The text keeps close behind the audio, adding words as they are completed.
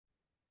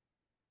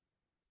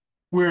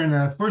We're in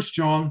 1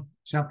 John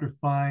chapter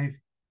 5,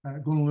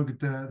 going to look at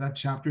that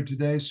chapter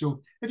today.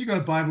 So if you've got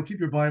a Bible,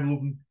 keep your Bible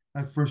open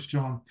at 1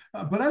 John.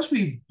 But as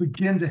we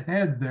begin to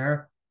head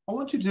there, I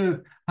want you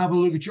to have a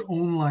look at your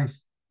own life.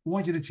 I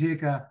want you to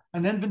take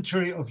an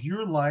inventory of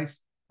your life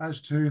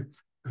as to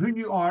who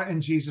you are in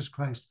Jesus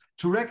Christ,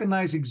 to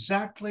recognize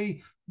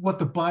exactly what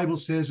the Bible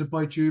says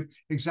about you,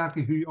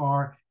 exactly who you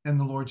are in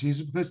the Lord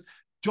Jesus. Because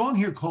John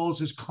here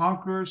calls us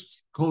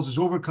conquerors, calls us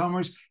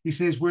overcomers. He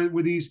says we're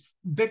these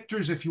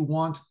victors, if you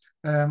want,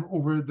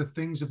 over the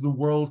things of the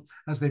world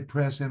as they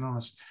press in on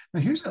us. Now,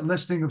 here's a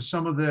listing of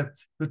some of the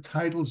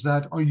titles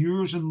that are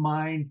yours and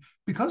mine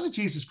because of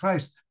Jesus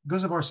Christ,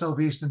 because of our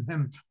salvation in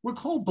Him. We're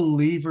called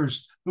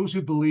believers, those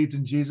who believed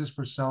in Jesus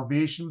for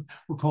salvation.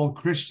 We're called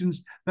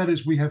Christians. That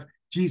is, we have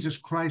Jesus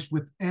Christ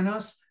within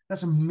us.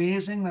 That's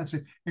amazing. That's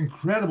an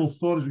incredible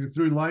thought as we go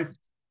through life.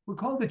 We're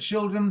called the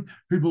children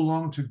who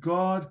belong to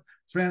God.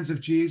 Friends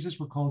of Jesus,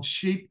 we're called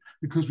sheep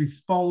because we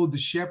followed the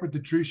shepherd, the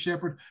true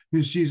shepherd,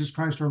 who's Jesus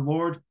Christ our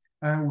Lord.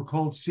 We're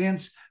called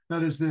saints.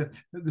 That is the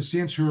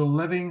saints who are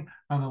living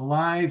and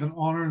alive and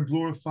honor and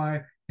glorify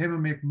Him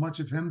and make much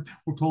of Him.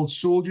 We're called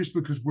soldiers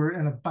because we're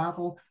in a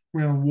battle.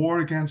 We're in a war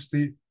against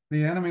the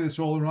enemy that's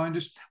all around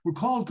us. We're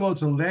called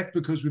God's elect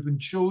because we've been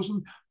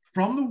chosen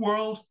from the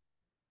world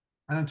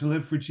and to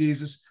live for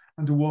Jesus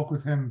and to walk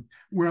with Him.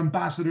 We're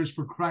ambassadors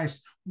for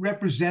Christ,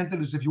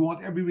 representatives, if you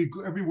want,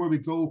 everywhere we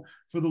go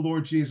for the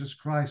Lord Jesus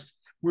Christ.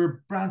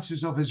 We're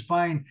branches of His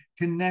vine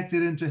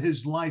connected into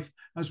His life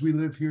as we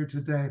live here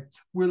today.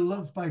 We're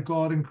loved by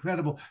God,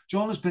 incredible.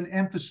 John has been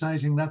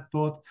emphasizing that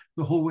thought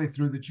the whole way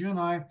through, that you and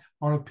I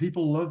are a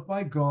people loved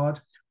by God.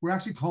 We're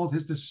actually called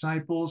His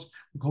disciples.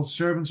 We're called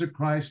servants of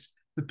Christ,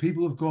 the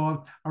people of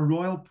God, a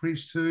royal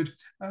priesthood,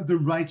 the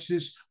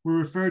righteous. We're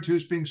referred to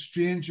as being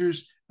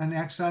strangers and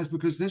exiles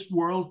because this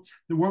world,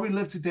 the world we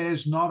live today,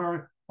 is not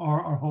our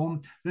home.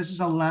 This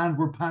is a land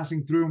we're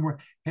passing through and we're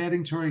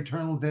heading to our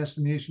eternal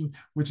destination,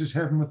 which is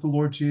heaven with the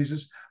Lord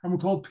Jesus. And we're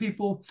called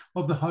people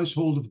of the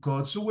household of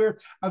God. So we're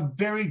a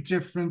very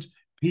different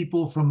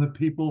people from the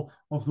people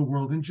of the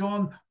world. And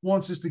John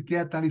wants us to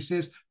get that. He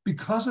says,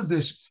 because of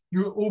this,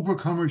 you're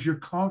overcomers, you're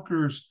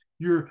conquerors,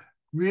 you're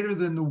greater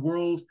than the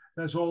world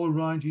that's all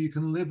around you. You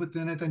can live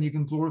within it and you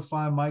can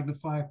glorify and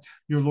magnify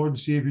your Lord and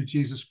Savior,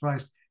 Jesus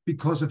Christ,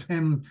 because of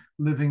Him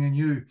living in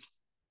you.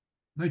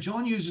 Now,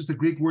 John uses the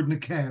Greek word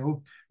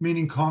nikao,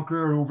 meaning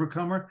conqueror or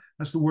overcomer.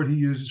 That's the word he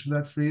uses for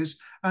that phrase.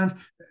 And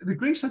the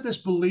Greeks had this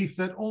belief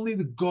that only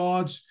the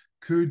gods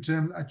could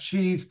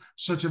achieve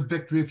such a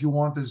victory, if you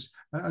want,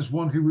 as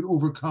one who would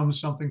overcome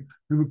something,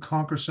 who would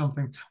conquer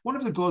something. One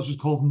of the gods was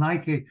called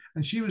Nike,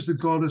 and she was the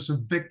goddess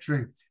of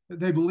victory.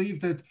 They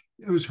believed that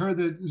it was her,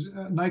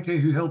 that Nike,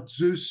 who helped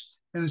Zeus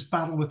in his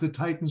battle with the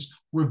Titans,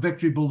 where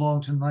victory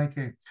belonged to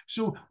Nike.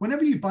 So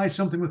whenever you buy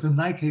something with a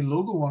Nike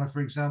logo on it,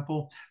 for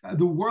example,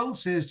 the world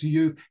says to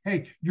you,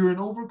 hey, you're an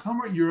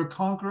overcomer, you're a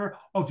conqueror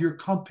of your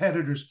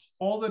competitors,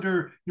 all that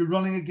you're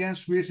running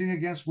against, racing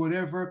against,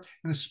 whatever,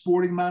 in a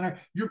sporting manner,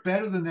 you're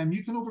better than them,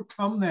 you can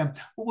overcome them.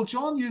 Well,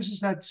 John uses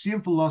that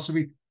same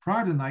philosophy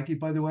prior to Nike,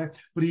 by the way,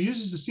 but he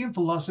uses the same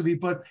philosophy,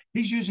 but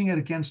he's using it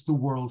against the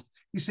world.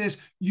 He says,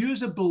 you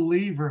as a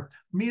believer,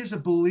 me as a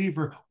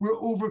believer, we're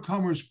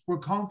overcomers, we're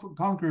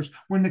conquerors,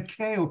 we're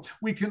Nikao.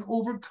 We can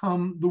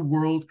overcome the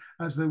world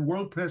as the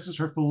world presses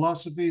her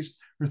philosophies,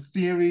 her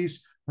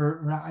theories,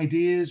 her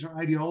ideas, her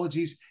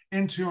ideologies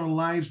into our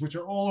lives, which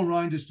are all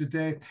around us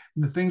today.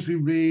 And the things we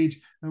read,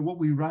 what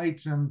we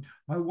write,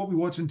 what we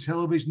watch on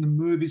television, the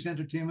movies,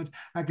 entertainment,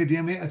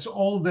 academia, it's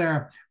all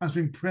there. And it's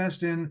being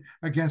pressed in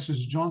against us.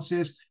 As John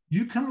says,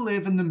 you can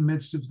live in the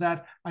midst of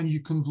that and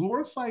you can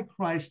glorify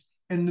Christ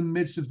in the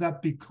midst of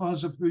that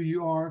because of who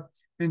you are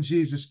in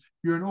Jesus.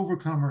 You're an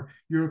overcomer.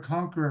 You're a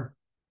conqueror.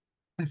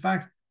 In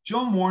fact,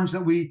 John warns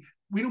that we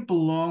don't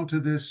belong to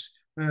this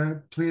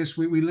place.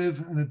 We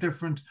live in a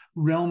different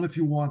realm, if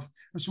you want.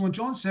 And so in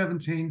John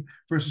 17,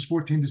 verses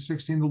 14 to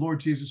 16, the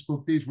Lord Jesus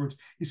spoke these words.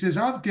 He says,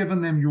 I've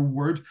given them your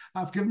word.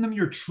 I've given them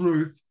your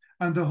truth.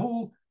 And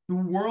the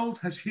world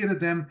has hated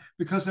them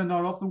because they're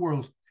not of the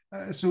world.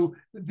 So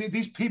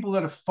these people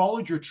that have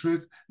followed your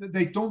truth,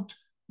 they don't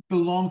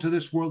belong to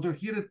this world. They're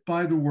hated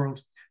by the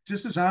world,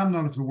 just as I am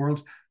not of the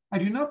world. I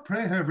do not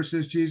pray, however,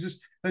 says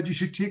Jesus, that you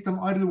should take them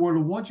out of the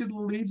world. I want you to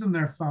leave them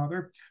there,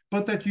 Father,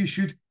 but that you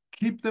should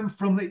keep them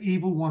from the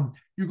evil one.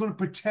 You're going to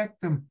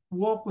protect them,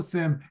 walk with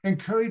them,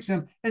 encourage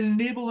them,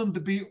 enable them to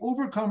be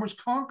overcomers,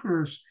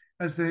 conquerors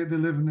as they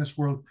live in this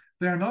world.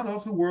 They are not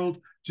of the world,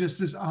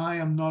 just as I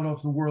am not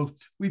of the world.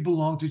 We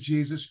belong to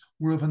Jesus.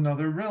 We're of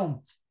another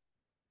realm.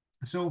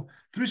 So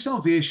through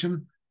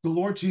salvation, the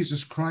Lord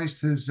Jesus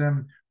Christ has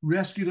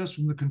rescued us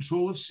from the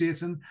control of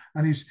Satan,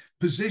 and He's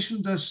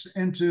positioned us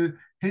into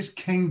His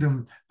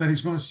kingdom that He's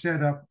going to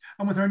set up.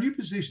 And with our new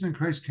position in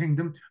Christ's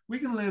kingdom, we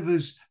can live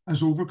as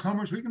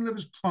overcomers, we can live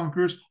as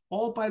conquerors,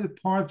 all by the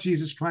power of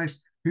Jesus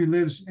Christ who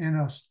lives in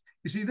us.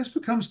 You see, this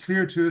becomes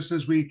clear to us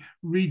as we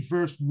read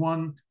verse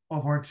 1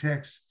 of our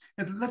text.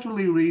 It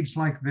literally reads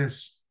like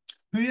this: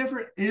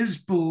 whoever is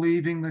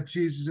believing that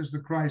Jesus is the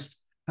Christ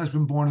has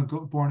been born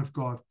of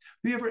God.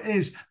 Whoever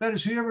is, that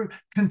is, whoever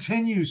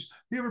continues,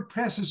 whoever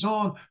presses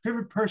on,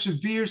 whoever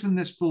perseveres in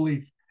this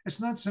belief. It's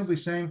not simply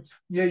saying,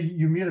 yeah,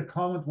 you made a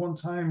comment one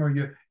time,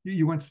 or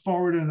you went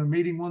forward in a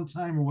meeting one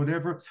time, or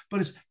whatever.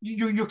 But it's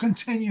you're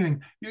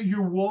continuing.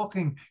 You're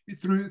walking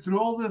through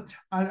all the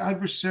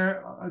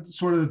adversary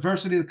sort of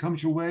adversity that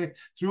comes your way,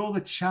 through all the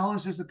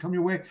challenges that come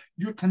your way.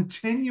 You're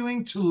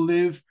continuing to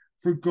live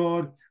for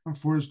God and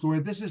for His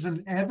glory. This is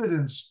an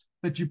evidence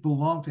that you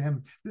belong to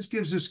Him. This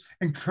gives us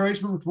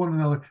encouragement with one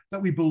another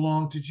that we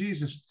belong to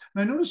Jesus.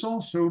 Now, notice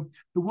also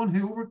the one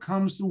who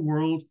overcomes the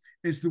world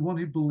is the one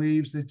who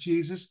believes that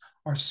Jesus,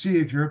 our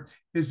Savior,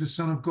 is the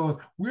Son of God.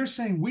 We're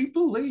saying we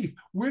believe,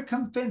 we're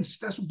convinced.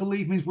 That's what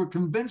believe means. We're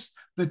convinced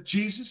that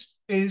Jesus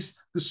is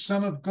the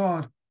Son of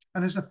God.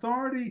 And His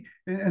authority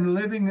in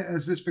living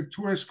as this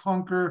victorious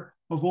conqueror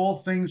of all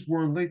things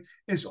worldly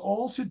is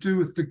all to do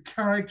with the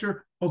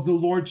character of the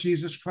Lord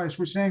Jesus Christ.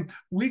 We're saying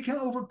we can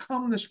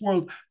overcome this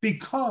world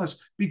because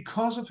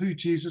of who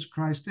Jesus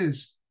Christ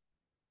is.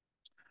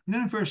 And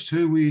then in verse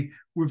 2,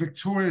 we're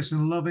victorious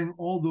in loving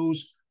all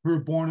those who are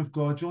born of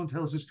God. John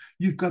tells us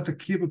you've got the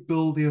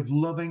capability of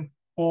loving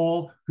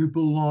all who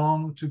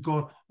belong to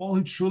God, all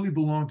who truly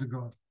belong to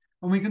God.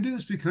 And we can do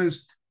this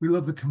because we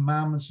love the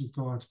commandments of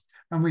God.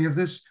 And we have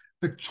this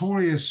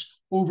victorious,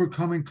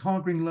 overcoming,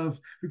 conquering love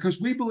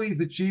because we believe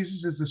that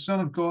Jesus is the Son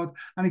of God,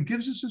 and He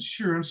gives us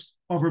assurance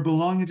of our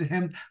belonging to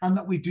Him and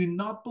that we do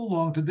not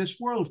belong to this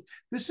world.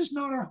 This is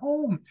not our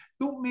home.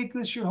 Don't make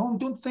this your home.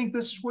 Don't think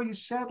this is where you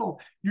settle.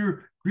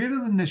 You're greater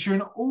than this. You're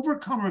an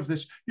overcomer of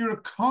this. You're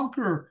a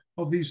conqueror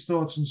of these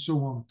thoughts and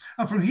so on.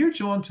 And from here,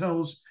 John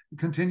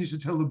continues to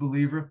tell the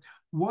believer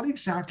what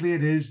exactly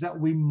it is that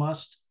we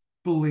must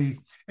believe.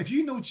 If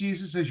you know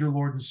Jesus as your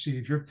Lord and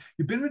Savior,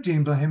 you've been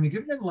redeemed by Him, you've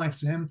given your life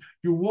to Him,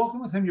 you're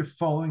walking with Him, you're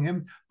following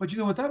Him. But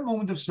at that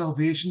moment of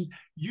salvation,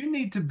 you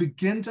need to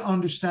begin to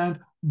understand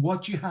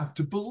what you have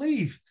to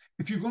believe.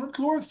 If you're going to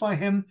glorify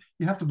Him,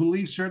 you have to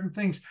believe certain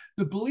things.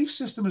 The belief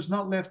system is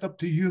not left up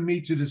to you and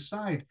me to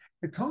decide.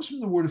 It comes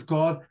from the Word of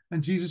God,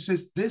 and Jesus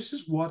says, this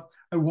is what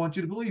I want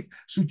you to believe.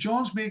 So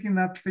John's making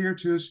that clear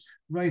to us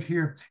right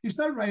here. He's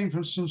not writing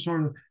from some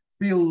sort of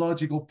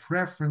theological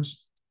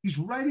preference. He's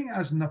writing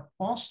as an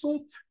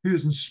apostle who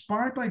is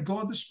inspired by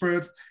God the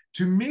Spirit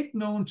to make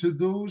known to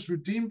those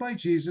redeemed by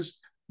Jesus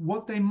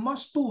what they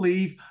must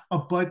believe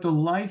about the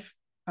life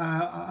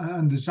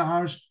and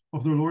desires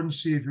of their Lord and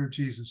Savior,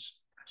 Jesus.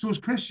 So as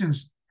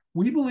Christians,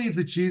 we believe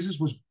that Jesus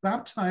was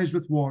baptized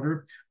with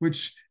water,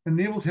 which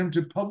enabled Him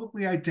to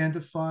publicly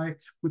identify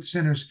with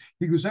sinners.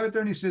 He goes out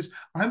there and He says,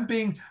 I'm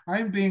being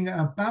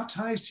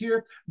baptized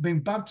here, being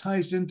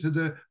baptized into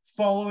the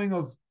following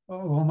of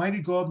Almighty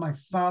God, my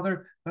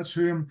Father. That's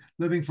who I'm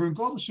living for. And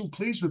God was so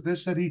pleased with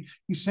this that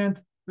He sent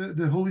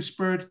the Holy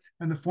Spirit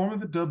in the form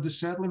of a dove to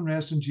settle and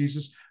rest on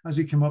Jesus as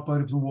He came up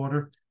out of the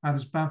water at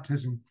His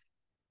baptism.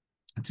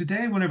 And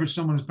today, whenever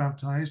someone is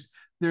baptized,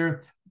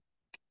 they're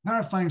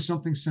clarifying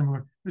something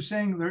similar.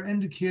 They're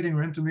indicating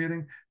or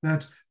intimating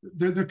that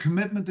their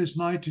commitment is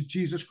now to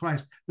Jesus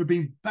Christ. They're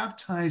being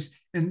baptized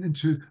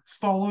into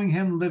following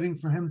Him, living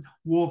for Him,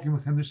 walking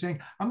with Him. They're saying,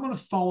 I'm going to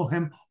follow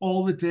Him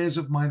all the days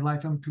of my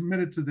life. I'm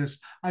committed to this.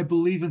 I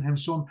believe in Him.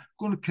 So I'm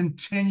going to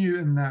continue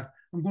in that.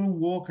 I'm going to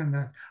walk in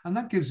that. And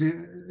that gives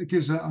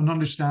an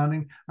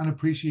understanding and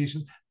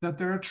appreciation that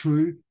they're a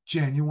true,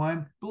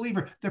 genuine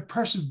believer. They're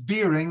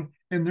persevering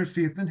in their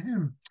faith in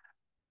Him.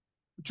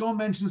 John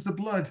mentions the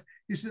blood.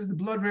 He says the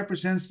blood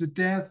represents the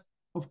death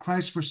of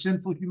Christ for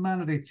sinful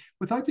humanity.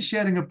 Without the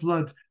shedding of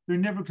blood, there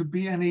never could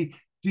be any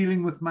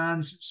dealing with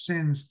man's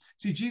sins.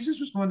 See,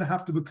 Jesus was going to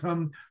have to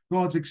become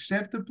God's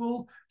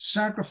acceptable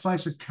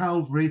sacrifice at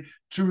Calvary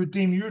to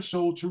redeem your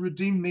soul, to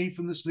redeem me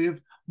from the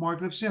slave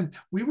market of sin.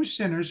 We were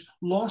sinners,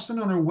 lost and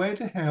on our way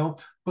to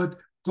hell, but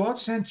God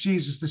sent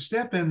Jesus to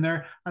step in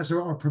there as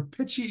our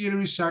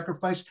propitiatory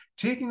sacrifice,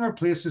 taking our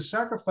place, the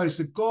sacrifice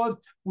that God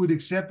would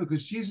accept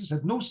because Jesus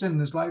had no sin in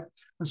His life.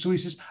 And so He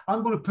says,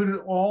 I'm going to put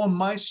it all on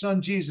my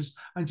Son, Jesus.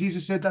 And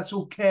Jesus said, that's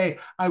okay.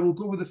 I will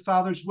go with the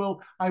Father's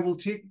will. I will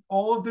take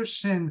all of their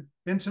sin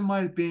into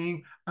my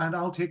being, and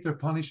I'll take their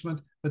punishment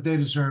that they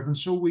deserve. And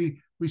so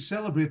we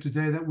celebrate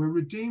today that we're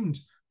redeemed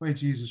by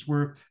Jesus.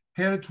 We're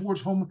headed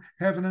towards home,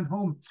 heaven and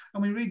home.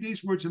 And we read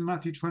these words in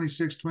Matthew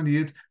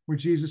 26:28, where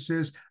Jesus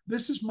says,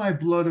 this is my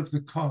blood of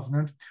the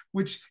covenant,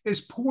 which is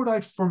poured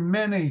out for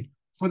many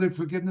for the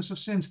forgiveness of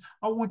sins.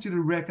 I want you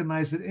to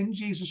recognize that in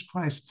Jesus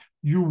Christ,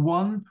 you're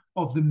one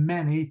of the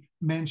many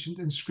mentioned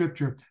in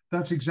Scripture.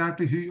 That's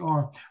exactly who you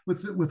are.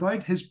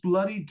 Without His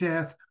bloody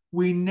death,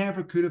 we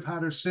never could have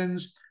had our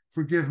sins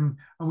forgiven,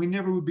 and we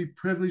never would be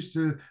privileged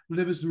to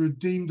live as the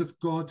redeemed of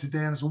God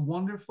today. And it's a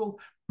wonderful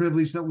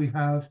privilege that we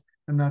have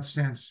in that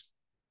sense.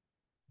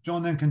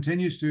 John then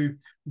continues to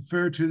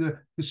refer to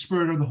the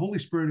Spirit, or the Holy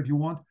Spirit, if you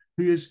want,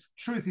 who is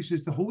truth. He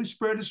says the Holy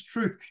Spirit is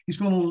truth. He's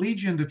going to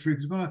lead you into truth.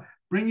 He's going to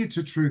bring you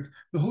to truth.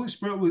 The Holy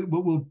Spirit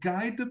will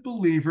guide the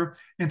believer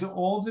into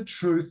all the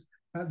truth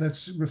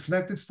that's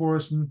reflected for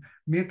us and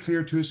made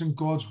clear to us in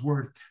God's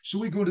word. So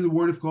we go to the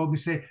word of God and we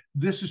say,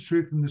 this is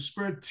truth. And the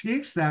Spirit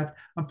takes that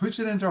and puts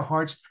it into our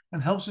hearts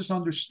and helps us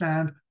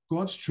understand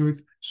God's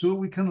truth so that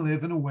we can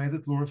live in a way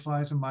that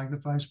glorifies and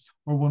magnifies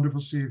our wonderful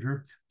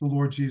Savior, the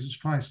Lord Jesus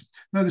Christ.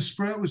 Now, the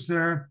Spirit was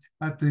there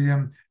at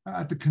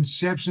the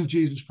conception of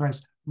Jesus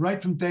Christ.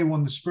 Right from day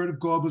one, the Spirit of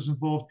God was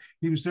involved.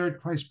 He was there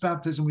at Christ's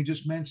baptism. We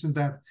just mentioned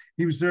that.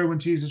 He was there when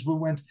Jesus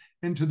went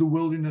into the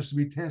wilderness to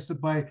be tested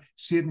by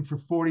Satan for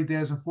 40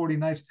 days and 40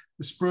 nights.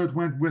 The Spirit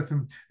went with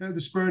him. The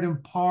Spirit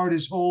empowered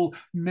his whole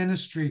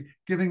ministry,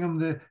 giving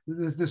him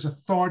this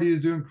authority to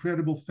do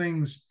incredible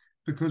things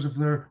because of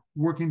their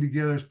working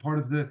together as part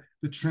of the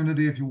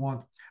Trinity, if you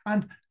want.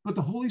 But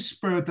the Holy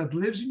Spirit that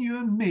lives in you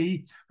and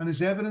me and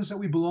is evidence that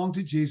we belong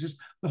to Jesus,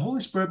 the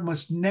Holy Spirit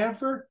must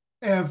never,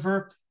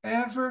 ever,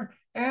 ever,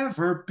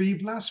 ever be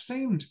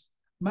blasphemed.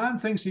 Man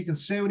thinks he can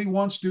say what he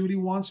wants, do what he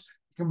wants,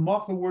 he can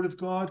mock the word of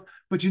God,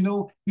 but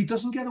he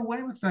doesn't get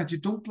away with that. You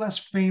don't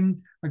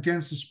blaspheme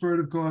against the Spirit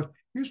of God.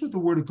 Here's what the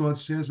word of God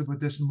says about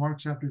this in Mark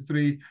chapter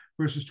 3,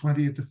 verses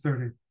 28 to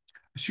 30.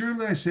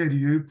 Surely I say to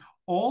you,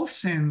 all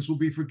sins will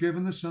be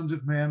forgiven the sons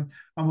of men,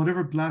 and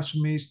whatever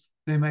blasphemies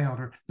they may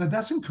utter. Now,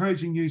 that's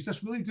encouraging news.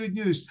 That's really good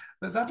news.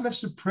 That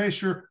lifts the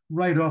pressure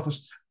right off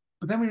us.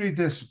 But then we read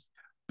this.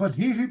 But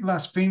he who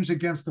blasphemes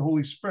against the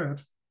Holy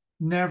Spirit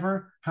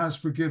never has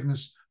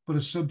forgiveness, but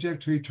is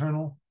subject to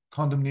eternal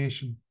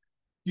condemnation.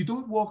 You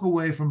don't walk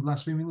away from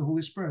blaspheming the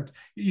Holy Spirit.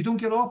 You don't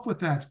get off with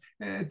that.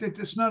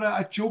 It's not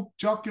a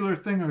jocular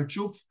thing or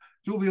a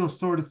jovial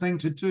sort of thing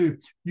to do.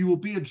 You will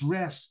be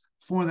addressed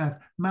for that.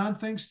 Man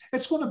thinks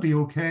it's going to be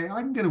okay.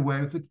 I can get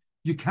away with it.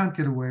 You can't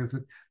get away with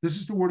it. This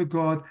is the word of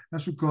God.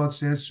 That's what God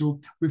says.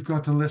 So we've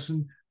got to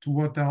listen to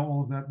what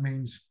all of that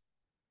means.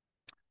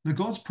 Now,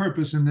 God's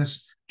purpose in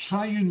this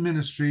triune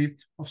ministry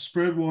of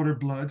spirit, water,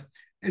 blood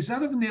is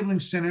that of enabling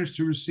sinners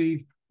to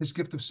receive his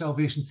gift of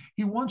salvation.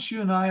 He wants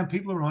you and I and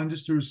people around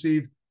us to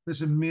receive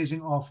this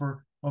amazing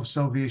offer of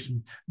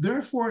salvation.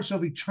 Therefore, it's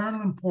of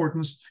eternal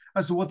importance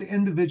as to what the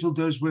individual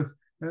does with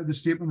the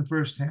statement in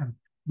verse 10.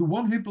 The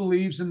one who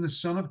believes in the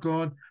Son of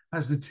God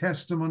has the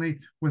testimony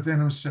within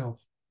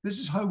himself. This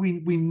is how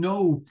we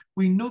know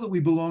that we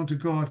belong to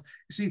God.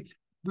 You see,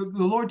 the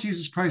Lord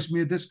Jesus Christ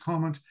made this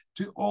comment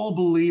to all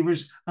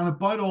believers and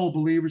about all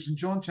believers in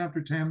John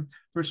chapter 10,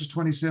 verses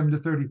 27 to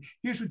 30.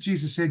 Here's what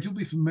Jesus said. You'll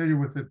be familiar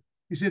with it.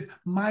 He said,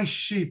 my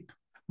sheep,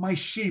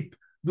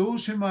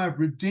 those whom I have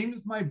redeemed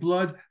with my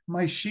blood,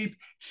 my sheep,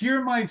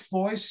 hear my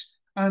voice,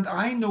 and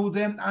I know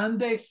them, and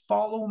they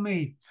follow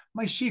me.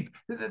 My sheep,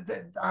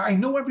 I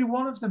know every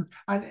one of them,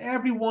 and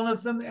every one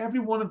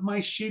of my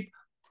sheep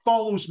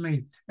follows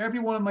me. Every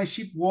one of my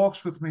sheep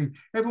walks with me.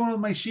 Every one of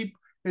my sheep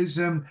is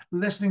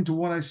listening to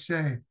what I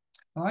say.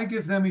 I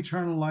give them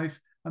eternal life,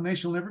 and they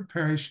shall never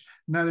perish,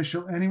 neither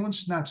shall anyone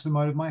snatch them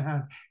out of my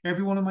hand.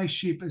 Every one of my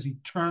sheep is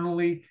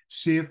eternally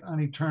safe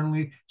and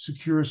eternally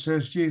secure,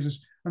 says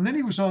Jesus. And then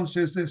he goes on and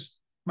says this,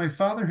 my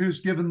Father who has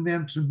given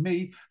them to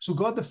me. So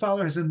God the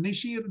Father has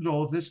initiated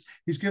all of this.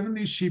 He's given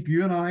these sheep,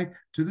 you and I,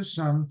 to the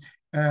Son,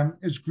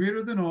 is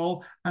greater than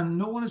all, and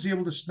no one is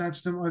able to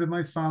snatch them out of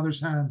my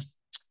Father's hand.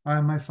 I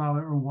and my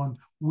Father are one.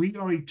 We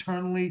are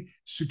eternally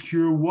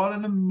secure. What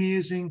an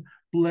amazing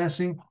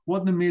blessing.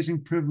 What an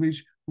amazing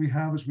privilege we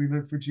have as we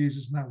live for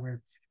Jesus in that way.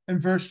 In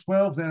verse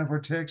 12 then of our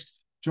text,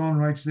 John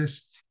writes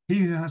this, he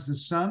who has the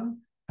Son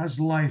has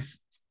life.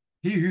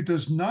 He who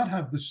does not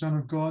have the Son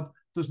of God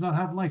does not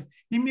have life.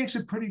 He makes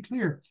it pretty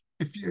clear.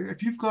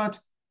 If you've got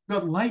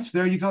life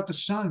there, you got the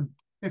Son.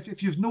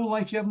 If you've no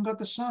life, you haven't got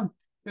the Son.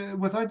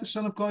 Without the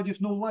Son of God, you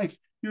have no life.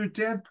 You're a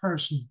dead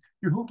person.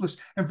 You're hopeless.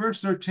 In verse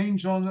 13,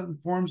 John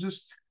informs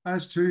us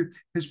as to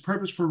his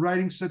purpose for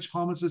writing such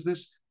homilies as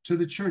this to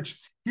the church.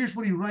 Here's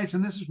what he writes,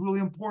 and this is really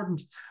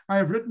important. I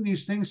have written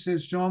these things,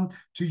 says John,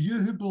 to you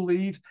who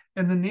believe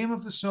in the name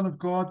of the Son of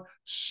God,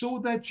 so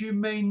that you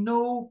may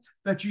know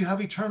that you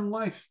have eternal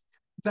life.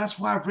 That's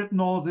why I've written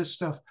all of this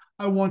stuff.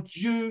 I want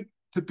you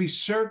to be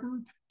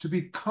certain, to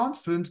be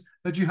confident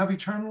that you have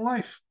eternal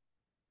life.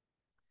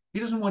 He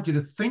doesn't want you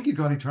to think you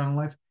got eternal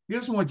life. He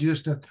doesn't want you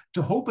just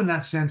to hope in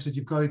that sense that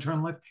you've got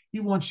eternal life.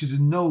 He wants you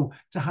to know,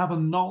 to have a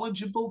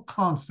knowledgeable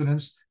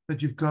confidence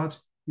that you've got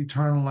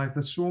eternal life.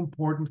 That's so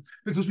important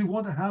because we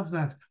want to have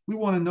that. We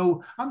want to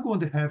know, I'm going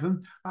to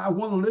heaven. I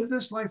want to live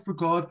this life for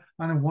God,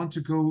 and I want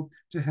to go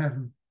to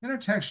heaven. In our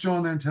text,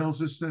 John then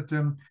tells us that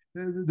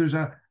there's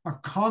a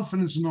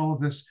confidence in all of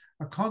this,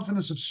 a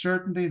confidence of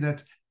certainty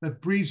that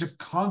breeds a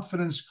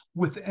confidence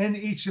within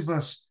each of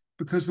us,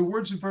 because the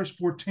words in verse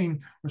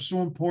 14 are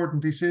so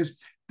important. He says,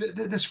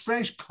 this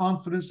fresh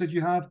confidence that you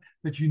have,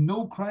 that you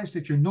know Christ,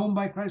 that you're known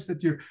by Christ,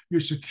 that you're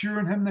secure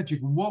in him, that you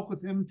can walk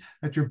with him,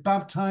 that you're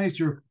baptized,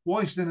 you're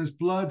washed in his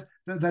blood,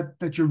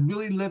 that you're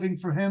really living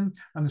for him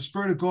and the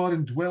Spirit of God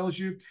indwells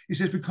you. He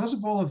says, because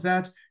of all of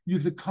that, you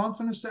have the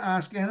confidence to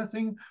ask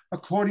anything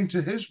according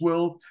to his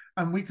will,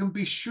 and we can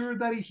be sure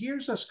that he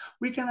hears us.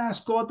 We can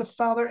ask God the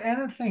Father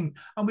anything,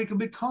 and we can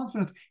be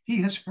confident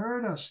he has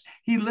heard us.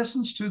 He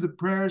listens to the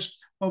prayers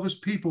of his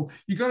people.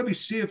 You got to be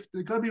saved,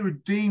 you got to be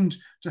redeemed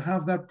to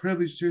have that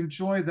privilege, to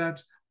enjoy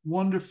that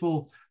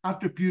wonderful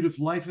attribute of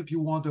life, if you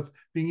want, of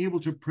being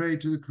able to pray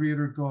to the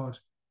Creator God.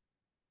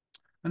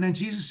 And then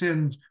Jesus said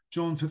in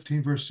John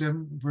 15, verse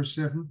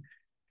 7,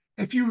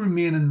 if you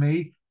remain in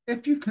me,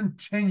 if you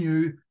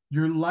continue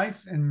your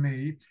life in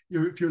me,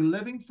 if you're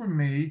living for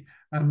me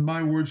and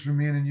my words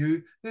remain in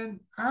you, then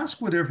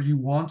ask whatever you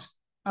want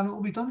and it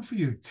will be done for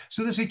you.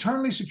 So this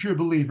eternally secure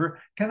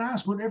believer can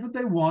ask whatever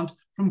they want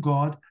from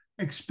God,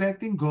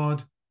 expecting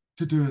God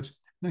to do it.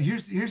 Now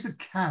here's the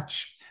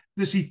catch.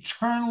 This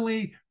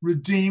eternally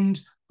redeemed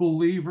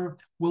believer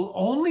will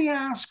only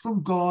ask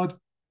from God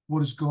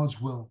what is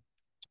God's will.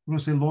 We're going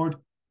to say, Lord,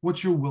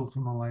 what's your will for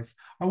my life?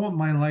 I want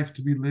my life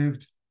to be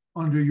lived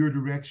under your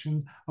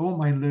direction. I want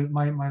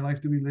my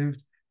life to be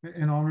lived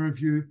in honor of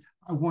you.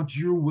 I want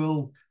your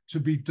will to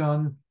be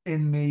done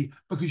in me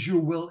because your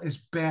will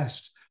is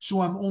best.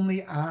 So I'm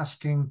only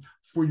asking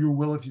for your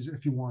will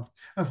if you want.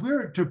 If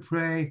we're to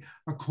pray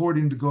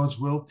according to God's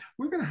will,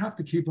 we're going to have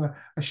to keep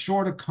a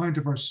short account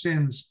of our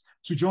sins.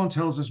 So John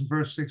tells us in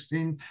verse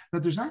 16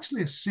 that there's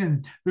actually a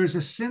sin. There's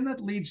a sin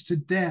that leads to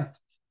death.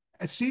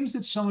 It seems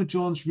that some of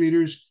John's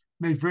readers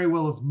may very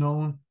well have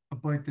known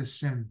about this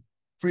sin.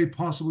 Very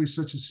possibly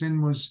such a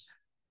sin was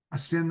a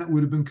sin that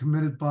would have been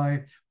committed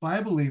by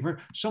a believer,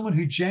 someone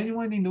who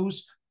genuinely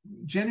knows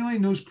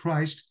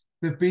Christ.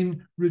 They've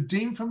been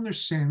redeemed from their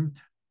sin,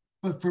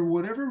 but for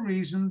whatever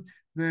reason,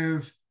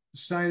 they've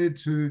decided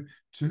to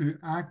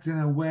act in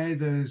a way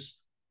that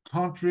is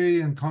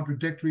contrary and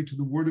contradictory to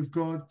the Word of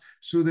God.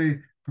 So they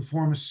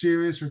perform a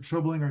serious or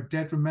troubling or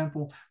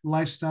detrimental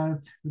lifestyle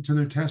to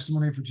their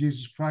testimony for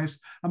Jesus Christ.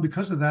 And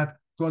because of that,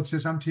 God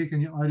says, I'm taking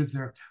you out of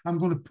there. I'm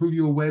going to pull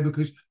you away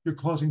because you're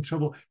causing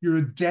trouble. You're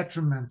a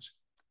detriment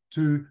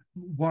to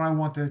what I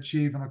want to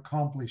achieve and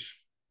accomplish.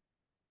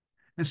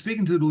 And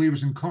speaking to the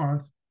believers in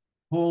Corinth,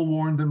 Paul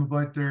warned them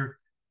about their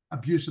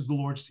abuse of the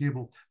Lord's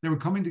table. They were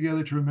coming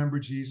together to remember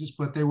Jesus,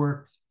 but they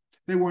weren't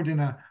in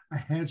a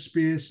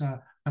headspace,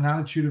 an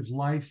attitude of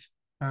life,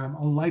 a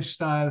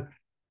lifestyle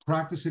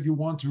practice, if you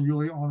want, to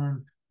really honor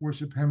and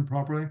worship him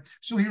properly.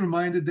 So he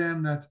reminded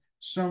them that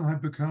some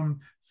had become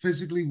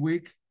physically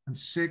weak and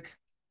sick.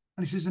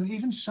 And he says, and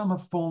even some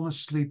have fallen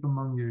asleep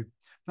among you.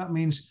 That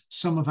means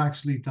some have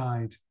actually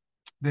died.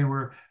 They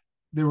were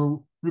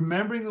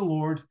remembering the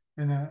Lord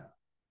in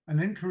an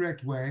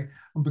incorrect way,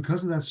 and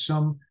because of that,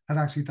 some had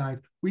actually died.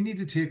 We need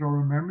to take our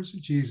remembrance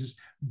of Jesus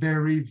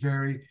very,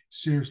 very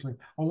seriously.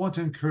 I want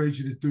to encourage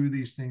you to do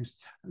these things.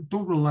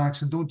 Don't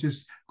relax and don't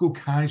just go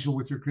casual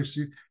with your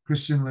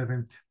Christian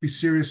living. Be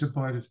serious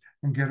about it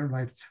and get it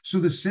right. So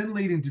the sin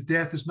leading to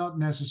death is not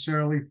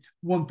necessarily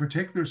one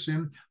particular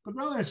sin, but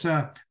rather it's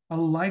a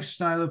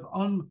lifestyle of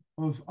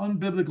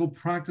unbiblical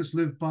practice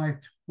lived by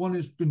one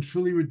who's been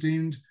truly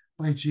redeemed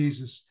by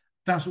Jesus.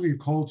 That's what we're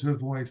called to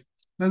avoid.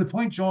 Now, the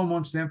point John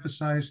wants to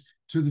emphasize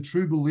to the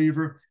true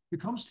believer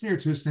becomes clear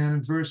to us then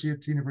in verse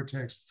 18 of our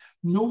text.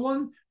 No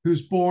one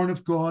who's born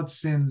of God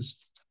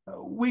sins.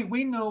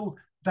 We know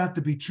that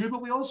to be true,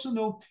 but we also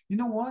know, you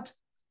know what?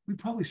 We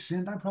probably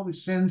sinned. I probably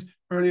sinned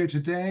earlier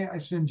today. I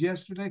sinned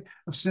yesterday.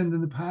 I've sinned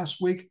in the past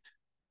week.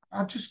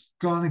 I've just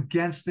gone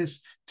against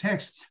this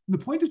text. And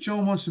the point that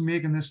John wants to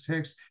make in this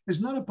text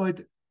is not about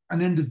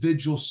an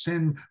individual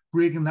sin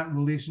breaking that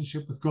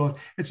relationship with God.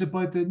 It's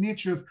about the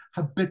nature of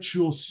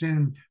habitual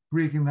sin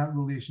breaking that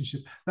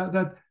relationship.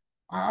 That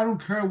I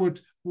don't care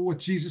what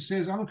Jesus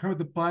says. I don't care what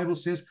the Bible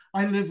says.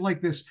 I live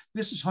like this.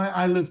 This is how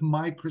I live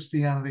my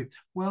Christianity.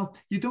 Well,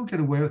 you don't get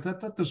away with that.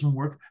 That doesn't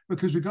work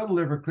because we've got to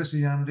live our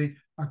Christianity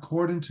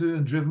according to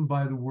and driven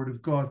by the Word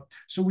of God.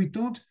 So we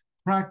don't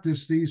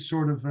practice these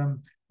sort of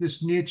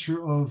this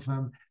nature of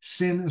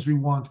sin as we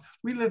want.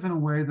 We live in a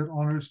way that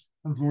honors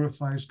and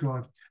glorifies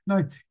God.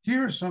 Now,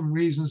 here are some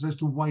reasons as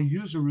to why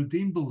you as a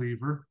redeemed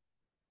believer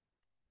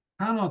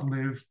cannot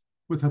live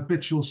with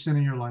habitual sin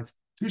in your life.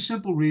 Two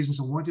simple reasons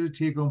I want you to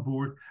take on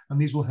board, and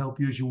these will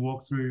help you as you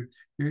walk through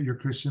your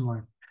Christian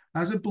life.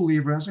 As a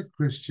believer, as a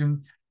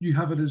Christian, you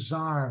have a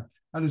desire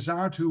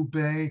to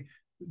obey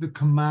the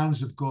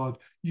commands of God.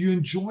 You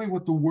enjoy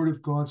what the Word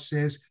of God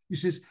says. He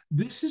says,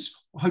 this is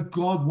how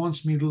God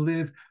wants me to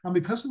live. And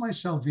because of my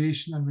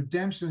salvation and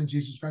redemption in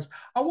Jesus Christ,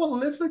 I want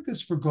to live like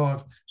this for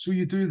God. So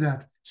you do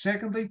that.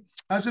 Secondly,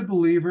 as a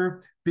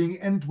believer, being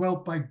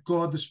indwelt by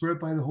God, the Spirit,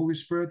 by the Holy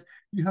Spirit,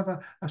 you have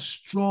a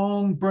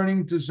strong,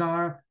 burning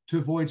desire to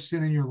avoid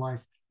sin in your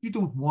life. You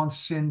don't want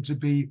sin to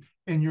be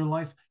in your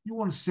life. You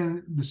want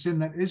the sin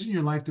that is in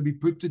your life to be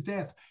put to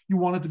death. You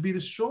want it to be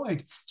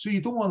destroyed. So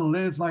you don't want to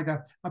live like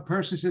a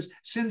person who says,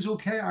 sin's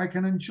okay, I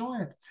can enjoy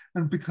it.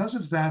 And because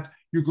of that,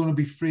 you're going to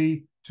be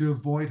free to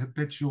avoid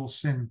habitual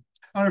sin.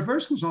 And our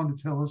verse goes on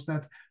to tell us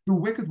that the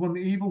wicked one,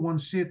 the evil one,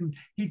 Satan,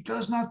 he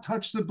does not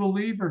touch the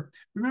believer.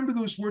 Remember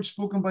those words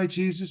spoken by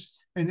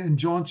Jesus in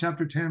John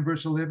chapter 10,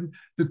 verse 11?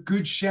 The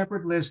good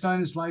shepherd lays down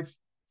his life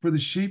for the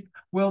sheep.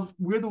 Well,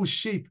 we're those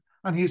sheep,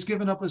 and he has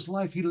given up his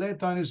life. He laid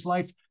down his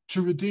life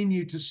to redeem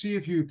you, to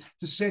save you,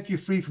 to set you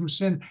free from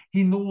sin.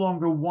 He no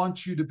longer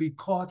wants you to be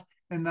caught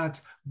in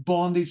that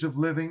bondage of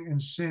living in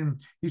sin.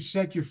 He's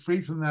set you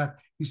free from that.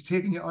 He's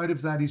taken you out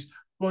of that. He's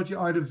brought you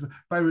out of,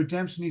 by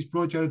redemption, he's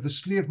brought you out of the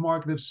slave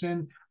market of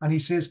sin. And he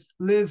says,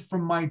 live for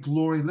my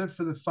glory, live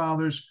for the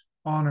Father's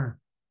honor.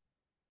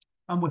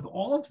 And with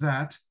all of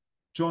that,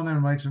 John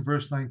then writes in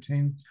verse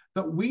 19,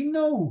 that we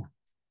know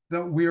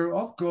that we are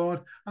of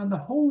God and the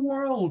whole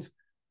world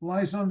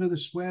lies under the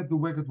sway of the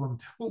wicked one.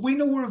 But we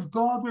know we're of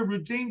God, we're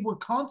redeemed, we're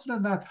confident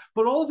in that.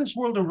 But all of this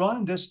world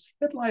around us,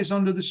 it lies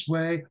under the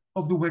sway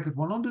of the wicked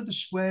one, under the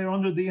sway or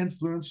under the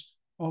influence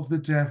of the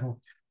devil.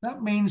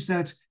 That means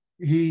that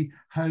he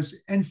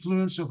has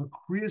influence of a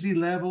crazy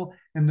level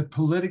in the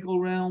political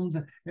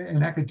realm,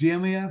 in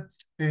academia,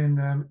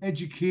 in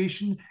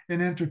education,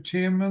 in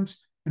entertainment,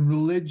 in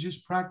religious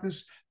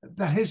practice,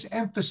 that his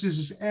emphasis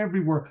is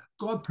everywhere.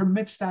 God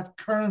permits that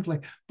currently.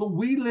 But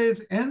we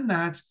live in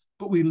that,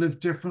 but we live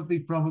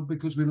differently from it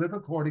because we live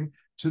according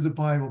to the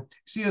Bible.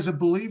 See, as a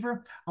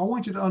believer, I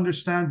want you to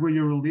understand where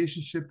your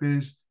relationship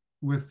is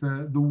with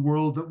the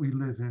world that we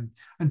live in.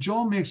 And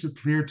John makes it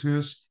clear to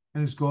us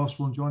in his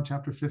gospel in John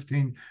chapter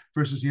 15,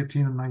 verses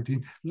 18 and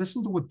 19.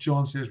 Listen to what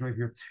John says right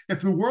here.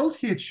 If the world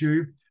hates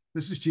you,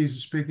 this is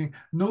Jesus speaking,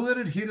 know that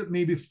it hated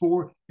me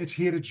before it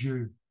hated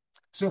you.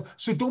 So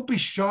don't be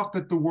shocked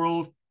that the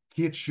world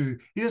hates you.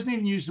 He doesn't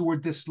even use the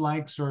word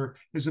dislikes or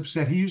is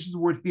upset. He uses the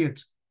word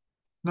hate.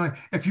 Now,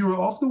 if you were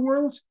of the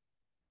world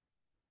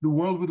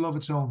would love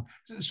its own.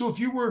 So if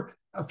you're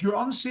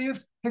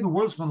unsaved, hey, the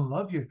world's going to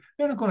love you.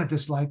 They're not going to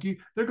dislike you.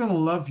 They're going to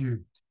love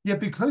you. Yet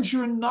because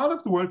you're not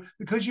of the world,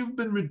 because you've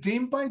been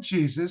redeemed by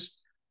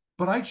Jesus,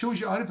 but I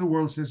chose you out of the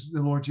world, says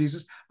the Lord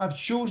Jesus. I've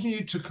chosen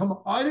you to come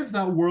out of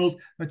that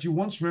world that you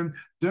once were in.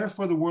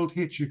 Therefore, the world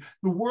hates you.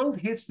 The world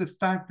hates the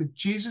fact that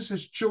Jesus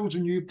has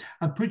chosen you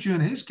and put you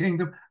in his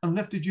kingdom and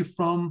lifted you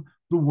from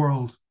the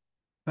world.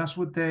 That's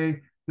what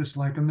they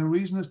dislike. And the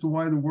reason as to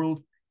why the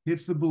world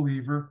hates the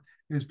believer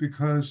is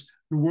because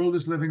the world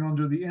is living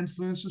under the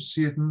influence of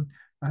Satan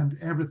and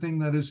everything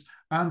that is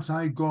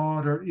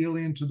anti-God or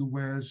alien to the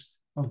ways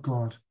of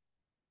God.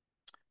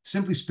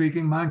 Simply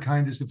speaking,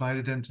 mankind is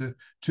divided into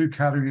two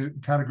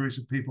categories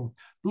of people.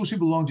 Those who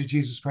belong to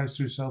Jesus Christ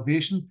through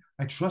salvation,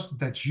 I trust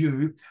that's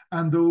you,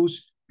 and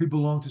those who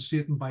belong to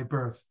Satan by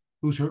birth,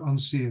 those who are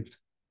unsaved.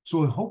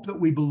 So I hope that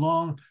we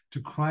belong to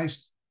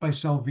Christ by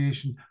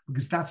salvation,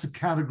 because that's the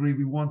category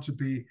we want to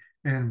be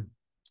in.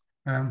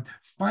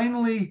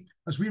 Finally,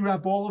 as we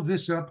wrap all of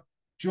this up,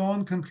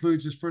 John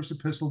concludes his first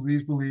epistle to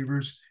these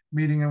believers,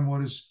 meeting in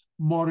what is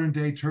modern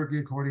day Turkey,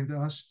 according to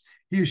us.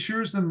 He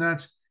assures them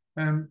that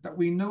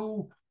we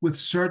know with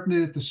certainty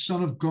that the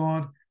Son of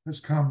God has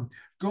come.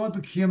 God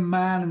became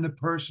man in the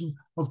person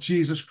of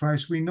Jesus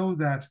Christ. We know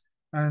that.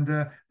 And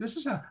this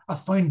is a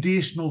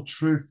foundational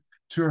truth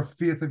to our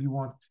faith, if you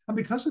want. And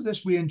because of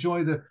this, we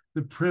enjoy the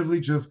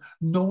privilege of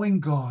knowing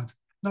God.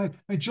 Now,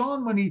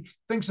 John, when he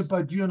thinks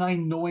about you and I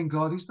knowing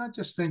God, he's not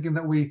just thinking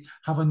that we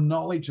have a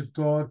knowledge of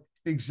God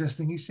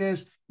existing. He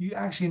says you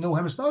actually know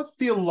him. It's not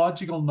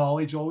theological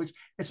knowledge always.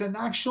 It's an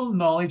actual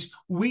knowledge.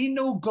 We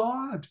know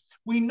God.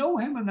 We know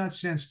him in that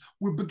sense.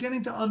 We're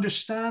beginning to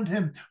understand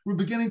him. We're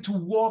beginning to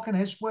walk in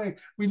his way.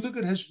 We look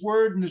at his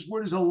word, and his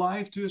word is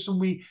alive to us, and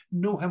we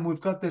know him. We've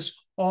got this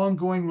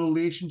ongoing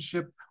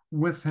relationship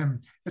with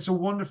him. It's a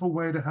wonderful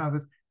way to have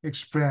it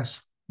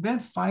expressed. Then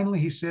finally,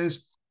 he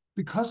says,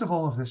 because of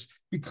all of this,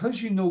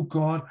 because you know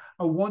God,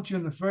 I want you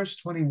in the verse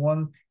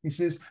 21, he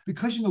says,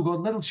 because you know God,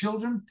 little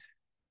children,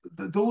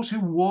 those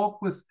who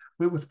walk with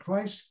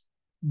Christ,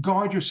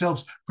 guard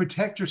yourselves,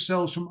 protect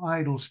yourselves from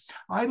idols.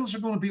 Idols are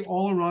going to be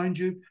all around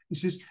you. He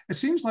says, it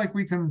seems like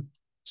we can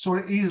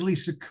sort of easily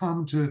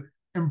succumb to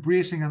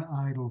embracing an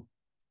idol.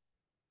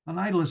 An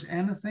idol is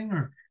anything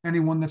or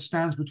anyone that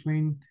stands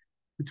between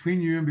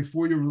you and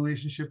before your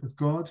relationship with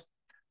God.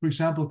 For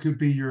example, it could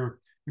be your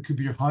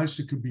house,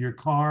 it could be your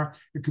car,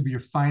 it could be your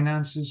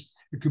finances,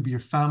 it could be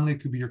your family,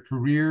 it could be your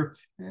career,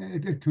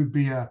 it could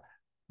be a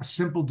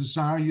simple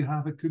desire you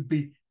have, it could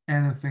be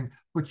anything,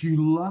 but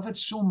you love it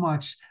so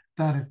much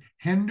that it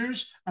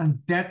hinders and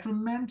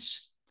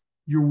detriments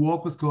your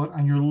walk with God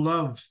and your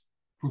love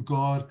for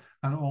God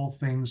and all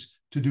things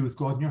to do with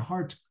God. And your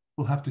heart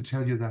will have to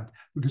tell you that,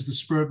 because the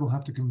Spirit will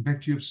have to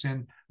convict you of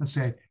sin and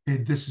say, hey,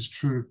 this is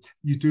true.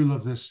 You do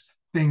love this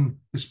thing,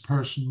 this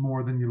person,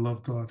 more than you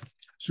love God.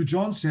 So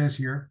John says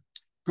here,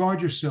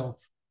 guard yourself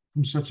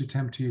from such a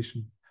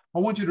temptation. I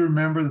want you to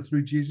remember that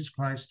through Jesus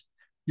Christ,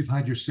 you've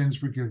had your sins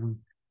forgiven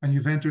and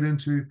you've entered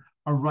into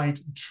a right,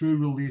 true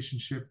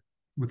relationship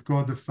with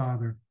God the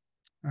Father.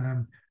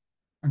 And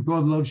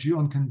God loves you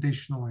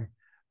unconditionally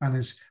and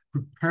is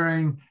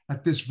preparing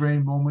at this very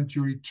moment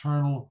your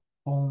eternal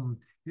home.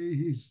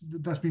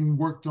 That's being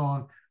worked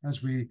on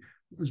as we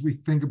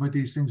think about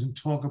these things and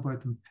talk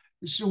about them.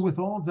 So, with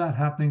all of that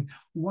happening,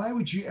 why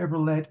would you ever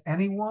let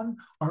anyone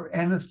or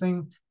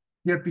anything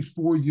get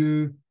before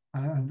you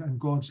and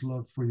God's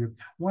love for you?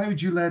 Why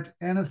would you let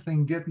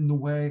anything get in the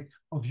way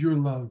of your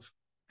love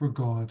for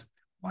God?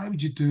 Why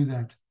would you do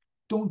that?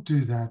 Don't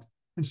do that.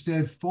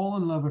 Instead, fall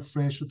in love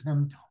afresh with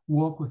Him,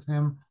 walk with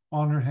Him,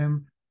 honor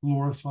Him,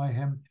 glorify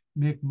Him,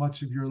 make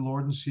much of your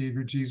Lord and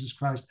Savior, Jesus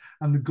Christ,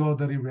 and the God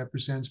that He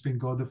represents, being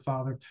God the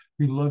Father,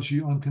 who loves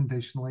you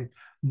unconditionally.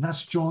 And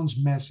that's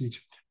John's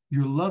message.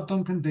 You're loved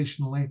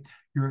unconditionally.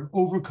 You're an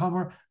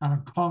overcomer and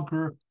a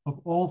conqueror of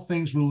all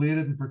things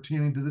related and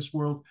pertaining to this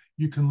world.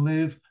 You can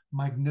live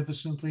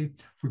magnificently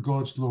for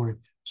God's glory.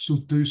 So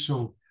do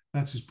so.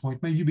 That's his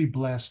point. May you be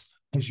blessed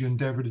as you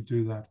endeavor to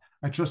do that.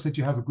 I trust that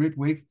you have a great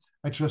week.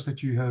 I trust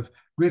that you have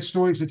great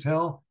stories to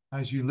tell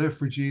as you live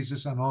for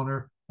Jesus and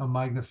honor and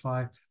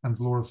magnify and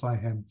glorify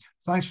him.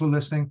 Thanks for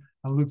listening.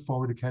 I look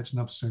forward to catching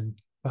up soon.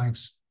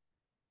 Thanks.